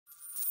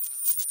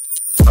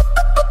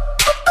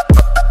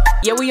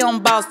Yeah, we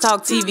on Boss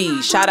Talk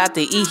TV. Shout out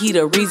to E. He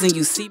the reason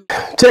you see me.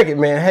 Check it,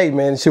 man. Hey,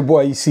 man, it's your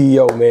boy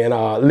CEO, man.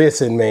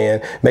 Listen,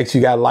 man, make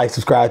sure you got to like,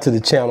 subscribe to the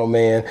channel,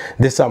 man.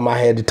 This is something I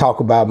had to talk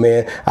about,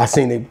 man. I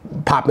seen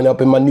it popping up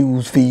in my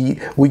news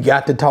feed. We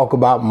got to talk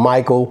about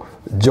Michael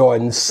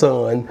Jordan's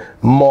son,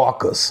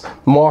 Marcus.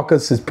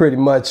 Marcus is pretty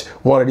much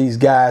one of these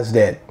guys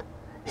that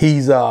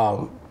he's,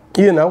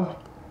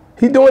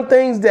 he's doing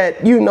things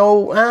that, you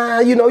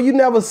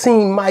never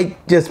seen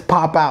Mike just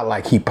pop out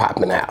like he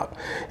popping out.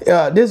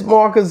 This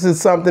Marcus is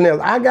something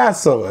else. I got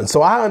sons,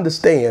 so I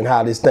understand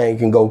how this thing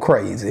can go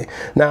crazy.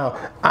 Now,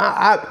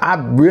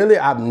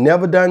 I've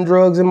never done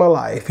drugs in my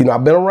life.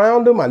 I've been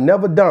around them. I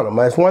never done them.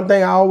 That's one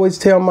thing I always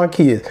tell my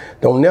kids.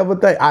 Don't never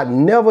think. I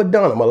never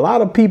done them. A lot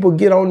of people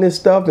get on this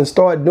stuff and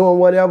start doing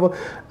whatever.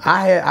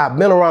 I've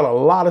been around a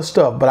lot of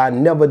stuff, but I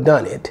never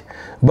done it.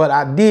 But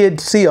I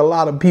did see a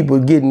lot of people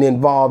getting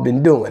involved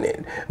in doing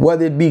it.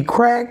 Whether it be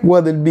crack,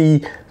 whether it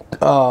be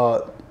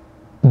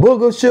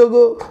booger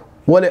sugar,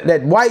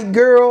 that white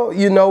girl,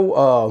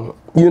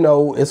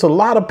 it's a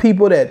lot of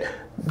people that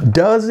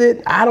does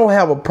it. I don't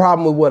have a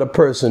problem with what a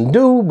person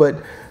do,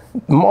 but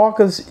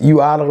Marcus, you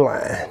out of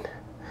line.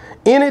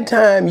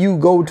 Anytime you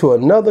go to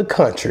another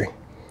country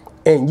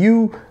and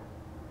you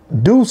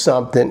do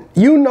something,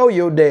 you know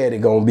your daddy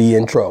gonna be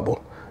in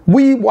trouble.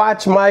 We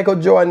watch Michael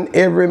Jordan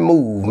every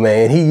move,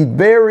 man. He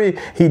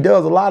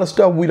does a lot of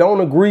stuff. We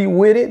don't agree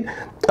with it.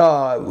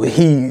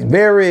 He's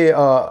very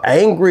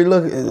angry.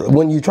 Look,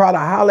 when you try to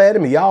holler at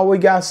him, he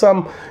always got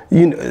some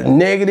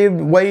negative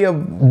way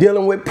of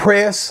dealing with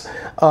press.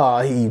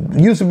 He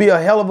used to be a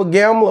hell of a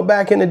gambler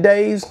back in the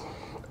days.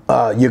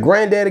 Your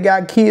granddaddy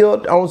got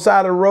killed on the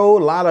side of the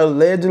road. A lot of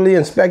allegedly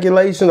and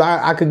speculations.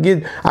 I could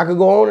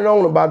go on and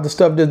on about the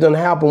stuff that done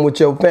happen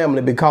with your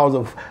family because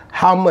of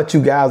how much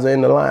you guys are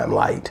in the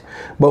limelight.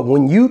 But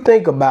when you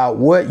think about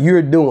what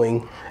you're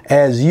doing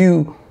as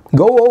you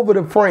go over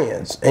to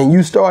France and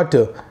you start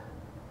to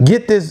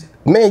get this,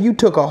 man, you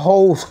took a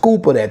whole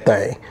scoop of that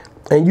thing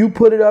and you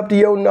put it up to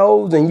your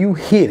nose and you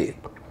hit it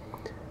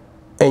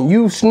and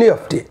you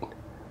sniffed it.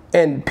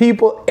 And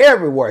people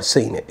everywhere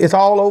seen it. It's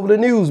all over the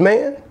news,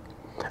 man.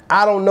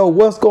 I don't know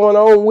what's going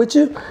on with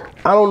you.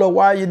 I don't know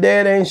why your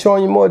dad ain't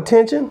showing you more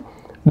attention.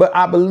 But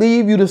I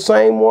believe you the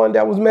same one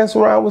that was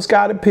messing around with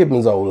Scottie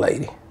Pippen's old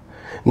lady.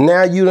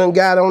 Now you done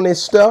got on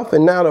this stuff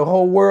and now the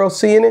whole world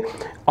seeing it.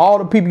 All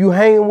the people you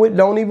hanging with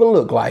don't even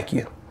look like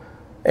you.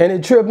 And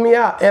it tripped me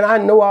out. And I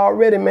know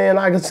already, man,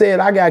 like I said,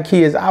 I got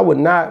kids. I would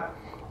not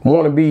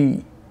want to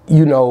be,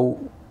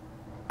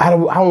 I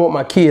don't want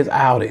my kids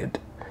outed.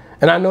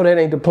 And I know that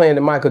ain't the plan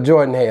that Michael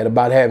Jordan had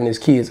about having his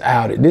kids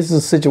outed. This is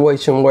a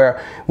situation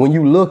where when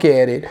you look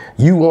at it,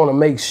 you want to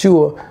make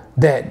sure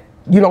that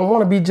you don't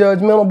want to be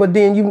judgmental, but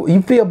then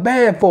you feel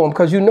bad for them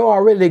because you know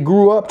already they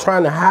grew up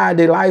trying to hide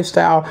their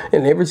lifestyle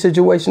in every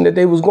situation that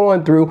they was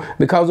going through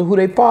because of who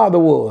their father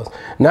was.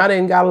 Now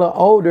they got a little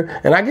older,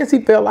 and I guess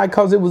he felt like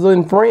because it was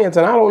in France,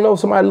 and I don't know,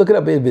 somebody look it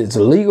up if it's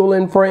illegal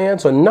in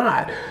France or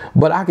not,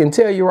 but I can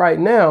tell you right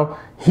now,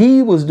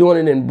 he was doing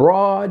it in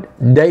broad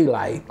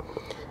daylight.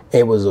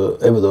 It was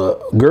a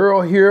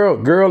girl here, a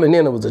girl, and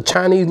then it was a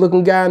Chinese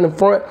looking guy in the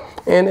front.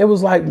 And it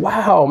was like,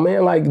 wow,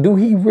 man, like, do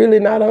he really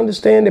not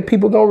understand that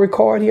people gonna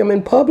record him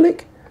in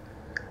public?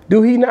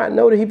 Do he not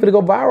know that he finna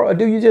go viral? Or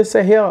do you just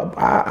say, hell,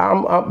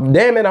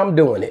 damn it, I'm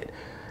doing it?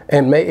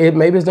 And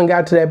maybe it's done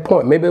got to that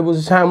point. Maybe it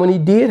was a time when he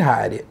did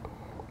hide it.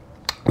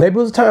 Maybe it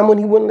was a time when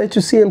he wouldn't let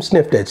you see him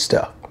sniff that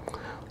stuff.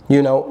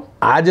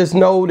 I just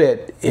know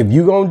that if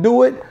you gonna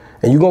do it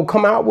and you gonna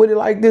come out with it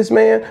like this,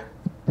 man,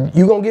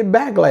 you're going to get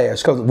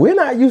backlash because we're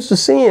not used to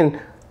seeing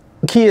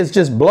kids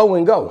just blow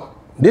and go.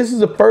 This is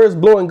the first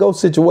blow and go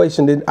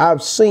situation that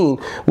I've seen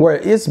where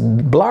it's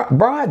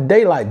broad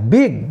daylight,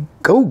 big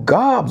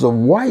gobs of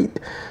white.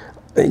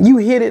 You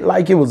hit it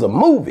like it was a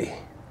movie.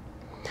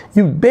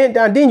 You bent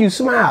down, then you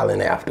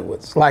smiling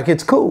afterwards like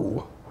it's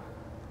cool.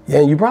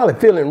 And you're probably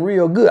feeling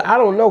real good. I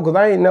don't know because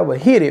I ain't never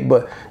hit it,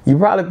 but you're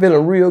probably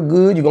feeling real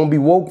good. You're going to be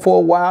woke for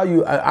a while.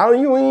 You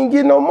ain't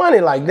getting no money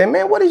like that,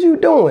 man. What is you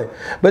doing?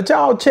 But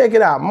y'all check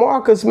it out.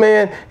 Marcus,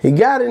 man, he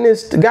got on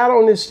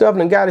this stuff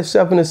and got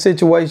himself in a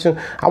situation.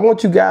 I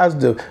want you guys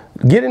to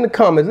get in the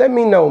comments. Let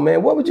me know,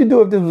 man. What would you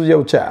do if this was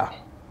your child?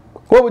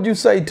 What would you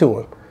say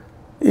to him?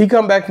 He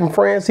come back from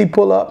France. He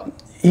pull up.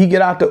 He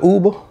get out the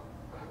Uber.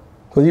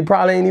 Because he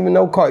probably ain't even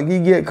no car.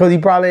 Because he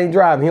probably ain't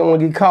driving. He don't want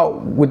to get caught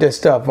with that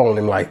stuff on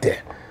him like that.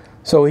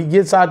 So he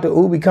gets out the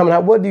Uber, coming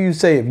out. What do you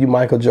say if you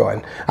Michael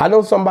Jordan? I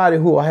know somebody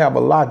who will have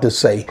a lot to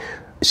say.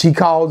 She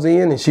calls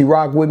in and she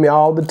rock with me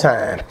all the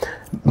time.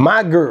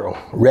 My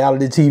girl,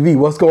 Reality TV,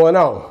 what's going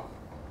on?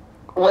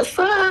 What's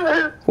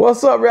up?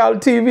 What's up,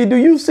 Reality TV? Do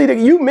you see that?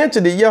 You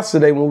mentioned it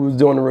yesterday when we was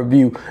doing the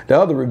review. The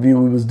other review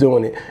we was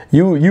doing it.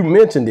 You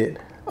mentioned it.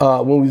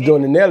 When we was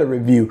doing the Nelly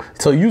review.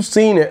 So you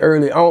seen it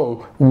early on.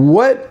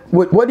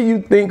 What do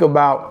you think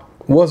about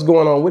what's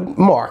going on with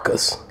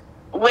Marcus?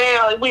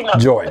 Well, we know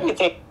Jordan. Let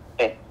me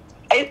tell you,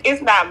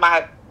 it's not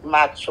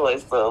my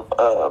choice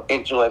of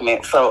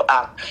enjoyment. So,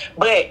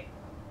 but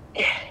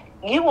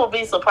you will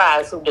be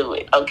surprised who do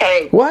it.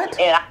 Okay. What?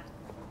 And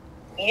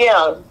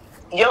Yeah.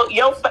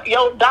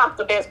 Your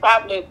doctor that's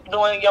probably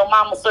doing your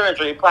mama's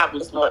surgery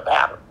probably snort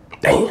powder.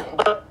 Damn.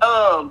 But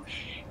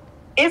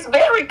it's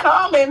very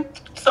common.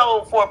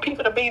 So for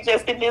people to be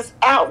just in this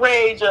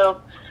outrage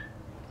of,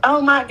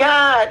 oh my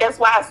God, that's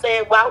why I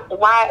said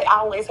why it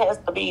always has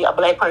to be a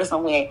black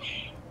person when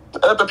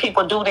other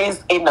people do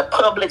this in the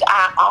public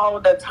eye all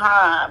the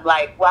time.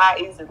 Like, why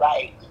is it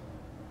like?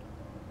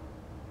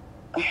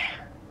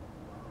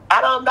 I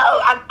don't know.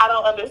 I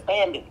don't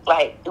understand it.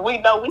 Like, we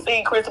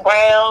seen Chris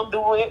Brown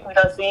do it. We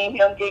done seen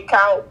him get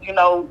caught. You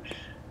know,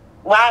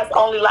 why it's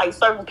only like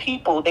certain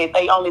people that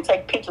they only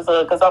take pictures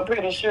of? Because I'm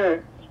pretty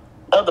sure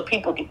other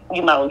people,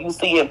 you know, you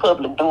see in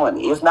public doing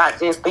it. It's not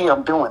just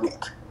them doing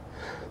it.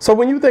 So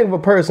when you think of a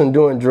person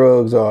doing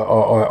drugs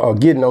or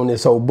getting on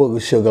this old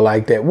booger sugar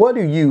like that, what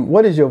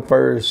is your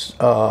first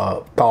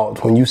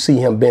thoughts when you see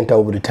him bent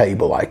over the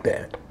table like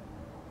that?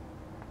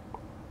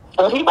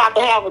 Well, he about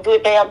to have a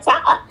good damn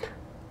time.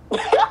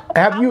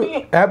 Have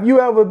you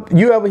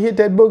ever hit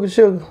that booger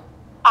sugar?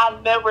 I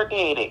never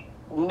did it.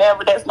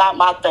 Never. That's not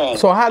my thing.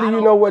 So how do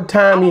you know what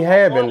time he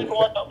having?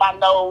 Going up my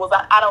nose.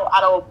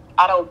 I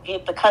don't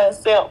get the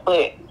concept.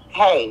 But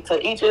hey,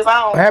 to each his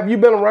own. Have you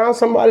been around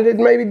somebody that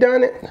maybe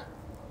done it?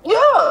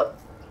 Yeah.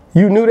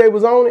 You knew they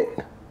was on it?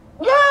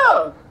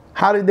 Yeah.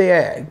 How did they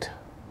act?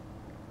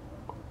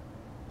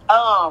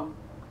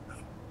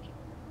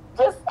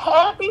 Just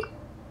happy.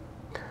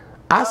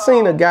 I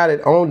seen a guy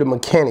that owned a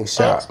mechanic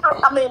shop.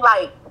 I mean,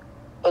 like,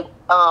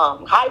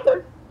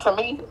 hyper to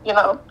me, you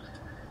know.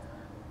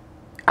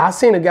 I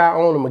seen a guy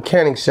own a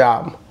mechanic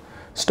shop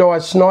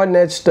start snorting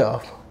that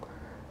stuff.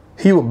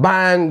 He was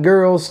buying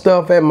girls'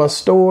 stuff at my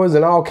stores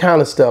and all kind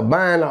of stuff,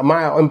 buying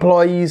my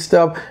employees'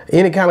 stuff,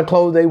 any kind of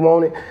clothes they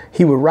wanted.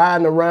 He was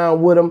riding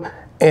around with them,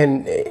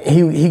 and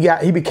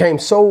he became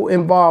so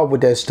involved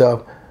with that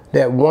stuff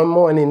that one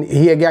morning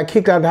he got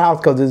kicked out of the house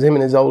because him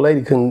and his old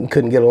lady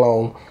couldn't get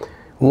along.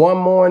 One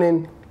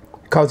morning,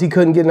 because he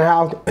couldn't get in the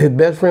house, his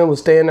best friend was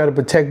staying there to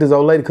protect his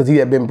old lady because he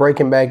had been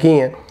breaking back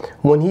in.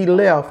 When he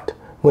left,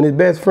 when his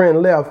best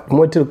friend left and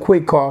went to the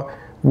quick car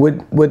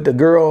with the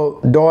girl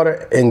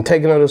daughter and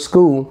taking her to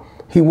school,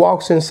 he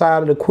walks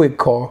inside of the quick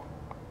car,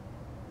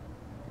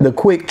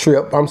 quick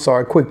trip,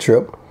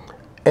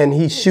 and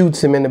he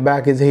shoots him in the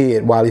back of his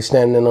head while he's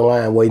standing in the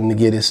line waiting to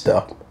get his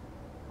stuff.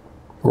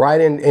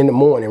 Right in the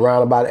morning,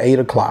 around about 8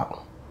 o'clock.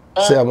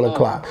 7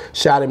 o'clock.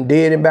 Shot him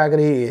dead in the back of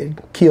the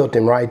head. Killed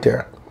him right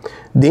there.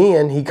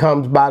 Then he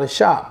comes by the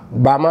shop,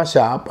 by my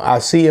shop. I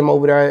see him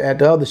over there at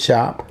the other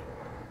shop.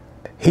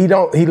 He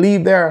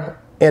leave there,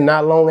 and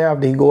not long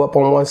after he go up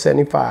on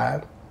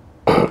 175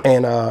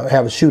 and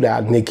have a shootout,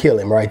 and they kill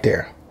him right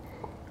there.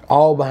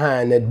 All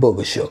behind that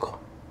booger sugar.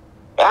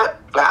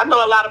 I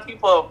know a lot of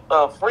people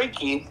are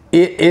freaky.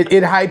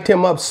 It hyped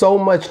him up so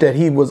much that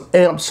he was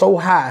amped so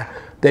high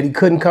that he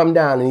couldn't come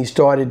down, and he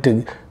started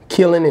to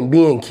killing and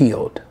being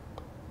killed.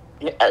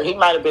 Yeah, he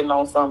might have been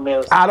on something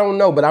else. I don't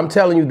know, but I'm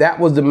telling you, that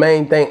was the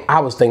main thing. I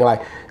was thinking,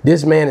 like,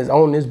 this man is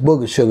on this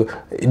booger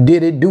sugar.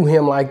 Did it do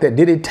him like that?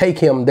 Did it take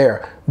him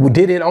there?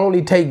 Did it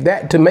only take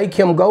that to make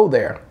him go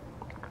there?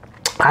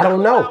 I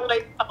don't know.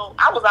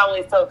 I was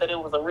always told that it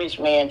was a rich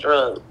man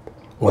drug.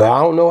 Well,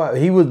 I don't know how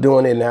he was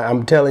doing it now.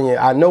 I'm telling you,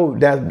 I know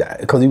that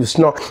because he was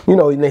snorting. You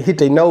know, they hit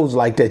their nose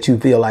like that, you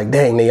feel like,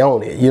 dang, they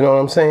own it. You know what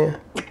I'm saying?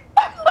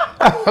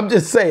 I'm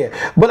just saying.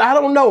 But I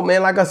don't know,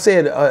 man. Like I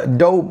said,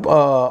 dope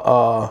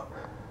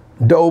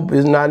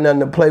is not nothing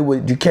to play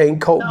with. You can't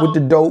cope with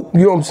the dope.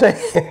 You know what I'm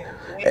saying?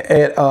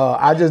 And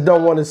I just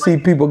don't want to see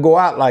people go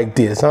out like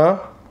this, huh?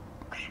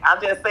 I'm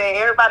just saying,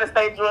 everybody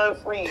stay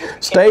drug free.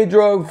 Stay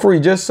drug free.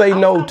 Just say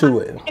no to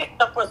it.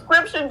 The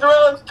prescription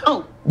drugs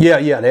too.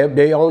 Yeah,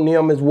 they own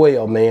them as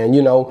well, man.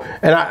 You know,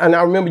 and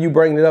I remember you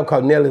bringing it up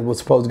because Nelly was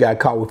supposed to got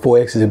caught with 4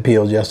 ecstasy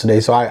pills yesterday.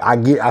 So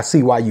I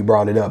see why you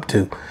brought it up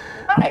too.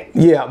 Right.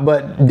 Yeah,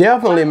 but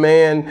definitely,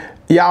 man.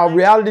 Y'all,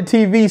 reality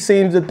TV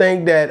seems to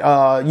think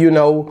that you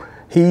know,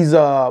 he's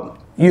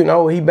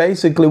he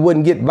basically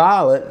wouldn't get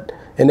violent,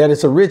 and that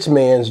it's a rich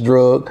man's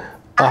drug.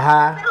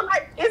 I feel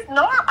like it's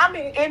normal. I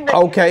mean, in the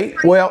okay,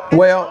 well.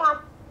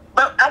 Normal,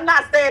 but I'm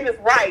not saying it's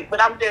right, but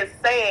I'm just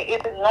saying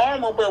it's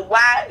normal. But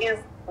why is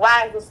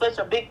it such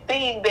a big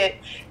thing that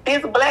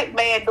this black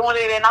man doing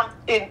it,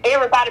 and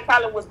everybody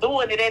probably was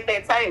doing it at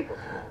that table?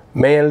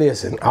 Man,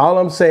 listen. All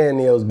I'm saying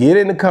is, get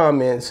in the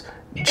comments.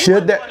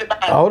 Should that,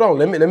 hold on,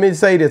 let me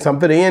say this. I'm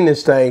finna end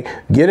this thing.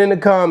 Get in the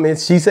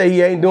comments. She say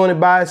he ain't doing it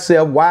by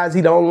himself. Why is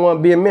he the only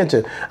one being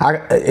mentioned?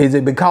 Is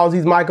it because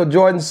he's Michael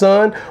Jordan's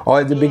son,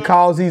 or is it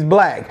because he's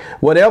black?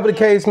 Whatever the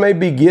case may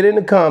be, get in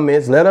the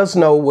comments. Let us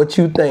know what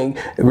you think.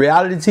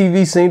 Reality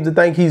TV seems to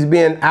think he's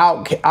being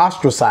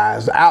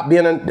ostracized,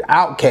 being an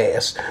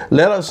outcast.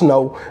 Let us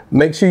know.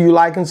 Make sure you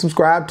like and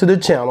subscribe to the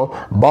channel.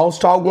 Boss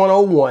Talk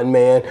 101,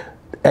 man.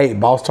 Hey,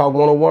 Boss Talk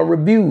 101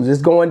 reviews. It's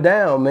going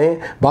down,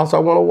 man. Boss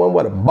Talk 101,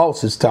 what a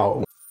boss is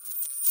talk.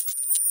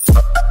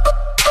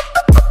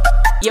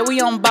 Yeah,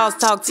 we on Boss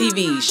Talk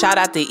TV. Shout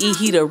out to E.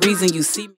 He, the reason you see me.